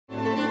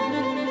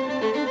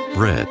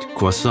bread,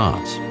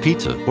 croissants,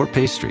 pizza, or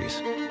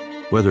pastries.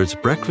 Whether it's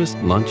breakfast,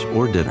 lunch,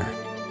 or dinner,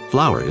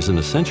 flour is an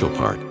essential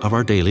part of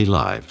our daily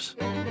lives.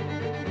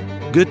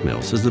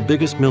 GoodMills is the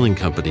biggest milling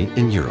company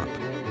in Europe,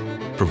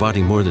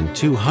 providing more than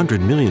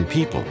 200 million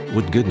people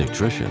with good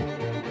nutrition.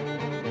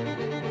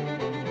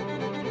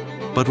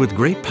 But with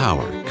great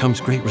power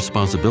comes great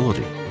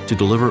responsibility to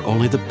deliver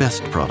only the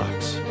best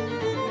products.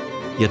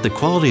 Yet the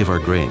quality of our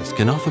grains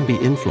can often be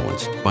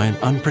influenced by an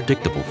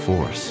unpredictable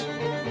force: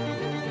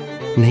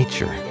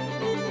 nature.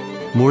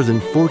 More than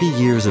 40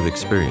 years of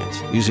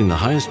experience using the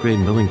highest grade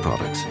milling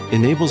products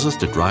enables us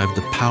to drive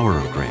the power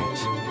of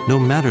grains, no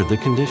matter the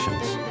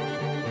conditions.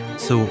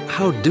 So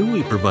how do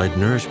we provide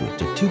nourishment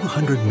to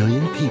 200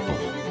 million people?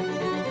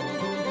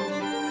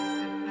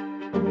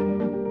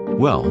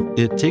 Well,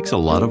 it takes a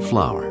lot of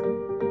flour.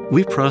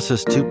 We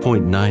process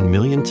 2.9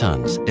 million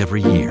tons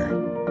every year.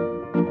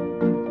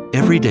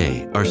 Every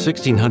day, our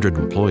 1,600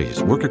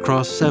 employees work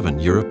across 7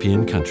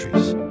 European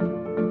countries.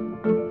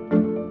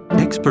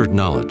 Expert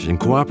knowledge and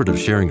cooperative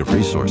sharing of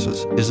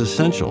resources is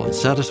essential in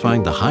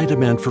satisfying the high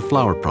demand for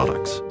flour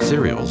products,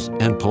 cereals,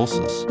 and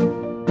pulses.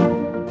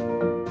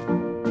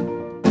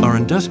 Our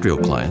industrial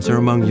clients are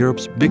among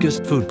Europe's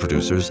biggest food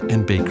producers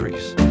and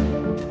bakeries.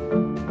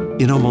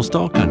 In almost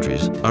all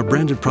countries, our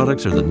branded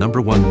products are the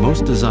 #1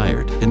 most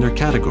desired in their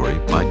category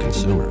by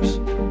consumers.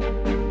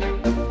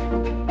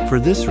 For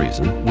this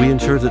reason, we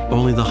ensure that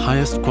only the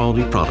highest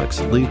quality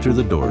products lead through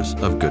the doors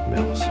of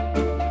GoodMills.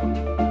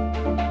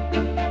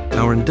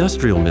 Our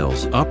industrial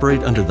mills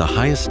operate under the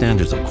highest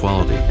standards of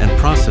quality and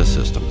process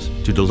systems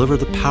to deliver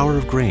the power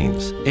of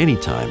grains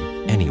anytime,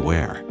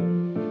 anywhere.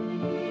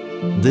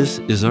 This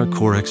is our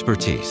core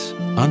expertise,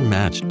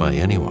 unmatched by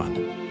anyone.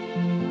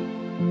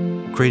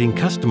 Creating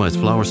customized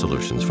flour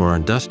solutions for our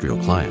industrial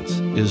clients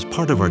is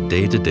part of our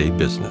day-to-day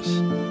business.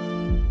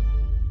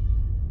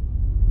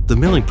 The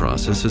milling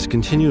process is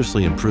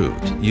continuously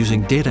improved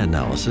using data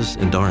analysis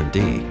and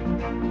R&D.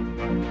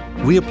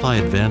 We apply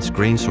advanced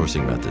grain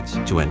sourcing methods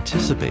to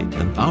anticipate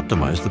and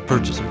optimize the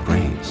purchase of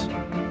grains.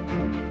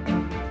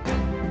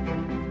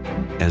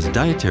 As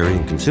dietary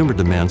and consumer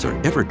demands are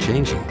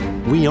ever-changing,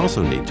 we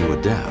also need to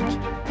adapt.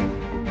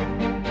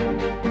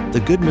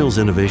 The GoodMills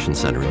Innovation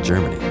Center in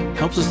Germany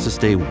helps us to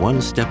stay one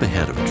step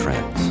ahead of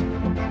trends.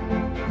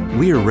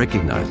 We are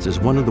recognized as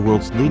one of the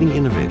world's leading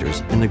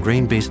innovators in the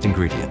grain-based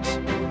ingredients,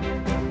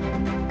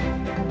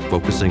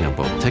 focusing on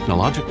both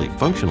technologically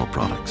functional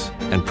products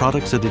and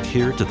products that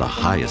adhere to the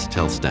highest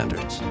health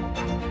standards.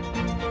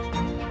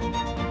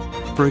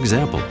 For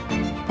example,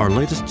 our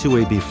latest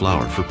 2AB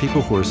flour for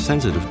people who are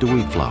sensitive to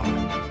wheat flour.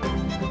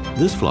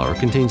 This flour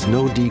contains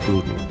no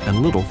D-gluten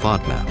and little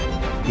FODMAP,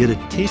 yet it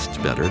tastes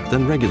better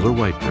than regular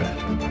white bread.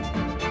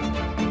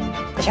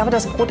 Ich habe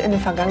das Brot in den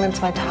vergangenen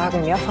 2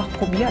 Tagen mehrfach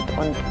probiert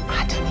und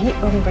hatte nie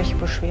irgendwelche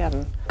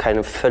Beschwerden.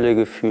 Keine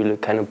Völlegefühle,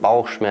 keine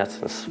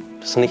Bauchschmerzen, es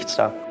ist nichts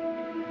da.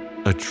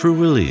 A true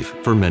relief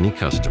for many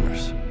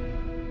customers.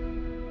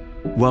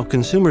 While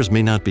consumers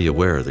may not be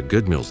aware of the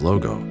GoodMills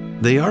logo,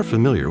 they are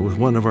familiar with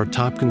one of our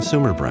top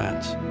consumer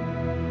brands.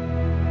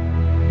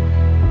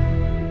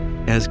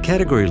 As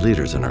category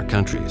leaders in our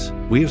countries,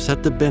 we have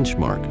set the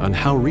benchmark on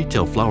how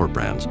retail flour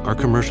brands are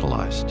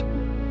commercialized.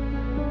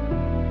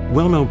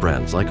 Well-known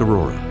brands like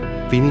Aurora,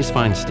 Vienna's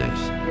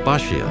Feinstays,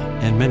 Basia,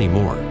 and many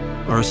more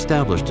are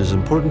established as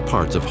important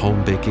parts of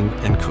home baking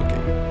and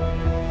cooking.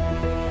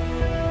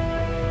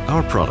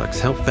 Our products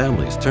help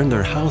families turn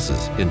their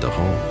houses into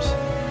homes.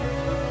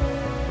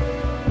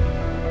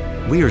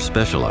 We are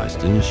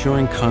specialized in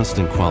ensuring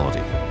constant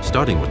quality,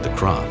 starting with the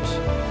crops.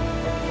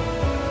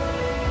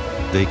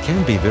 They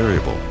can be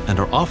variable and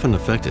are often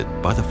affected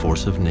by the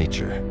force of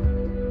nature.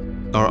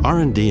 Our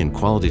R&D and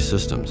quality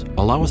systems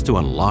allow us to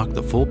unlock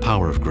the full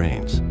power of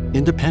grains,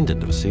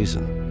 independent of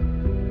season.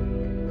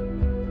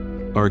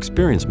 Our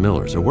experienced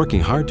millers are working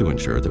hard to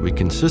ensure that we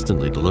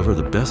consistently deliver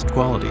the best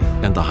quality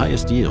and the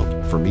highest yield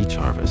from each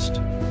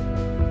harvest.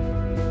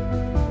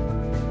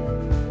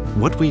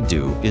 What we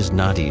do is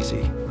not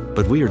easy,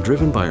 but we are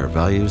driven by our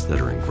values that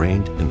are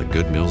ingrained in the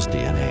GoodMills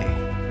DNA.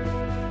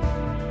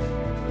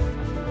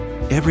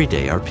 Every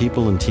day, our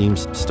people and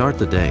teams start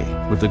the day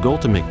with the goal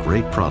to make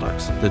great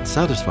products that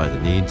satisfy the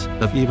needs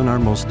of even our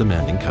most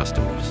demanding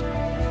customers.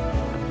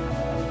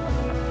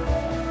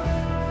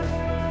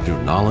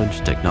 Through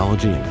knowledge,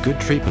 technology, and good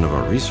treatment of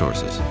our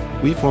resources,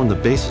 we form the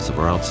basis of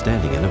our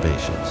outstanding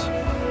innovations.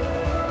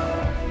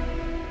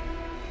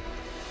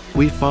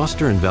 We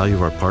foster and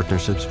value our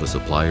partnerships with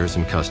suppliers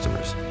and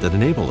customers that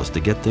enable us to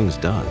get things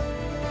done.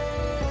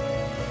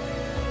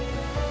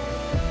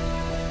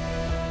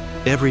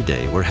 Every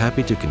day, we're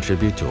happy to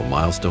contribute to a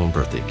milestone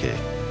birthday cake,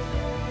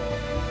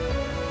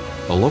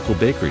 a local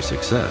bakery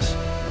success,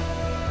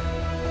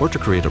 or to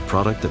create a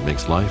product that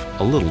makes life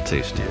a little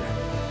tastier.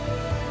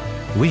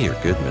 We are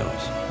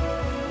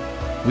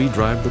GoodMills. We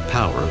drive the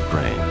power of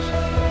grains.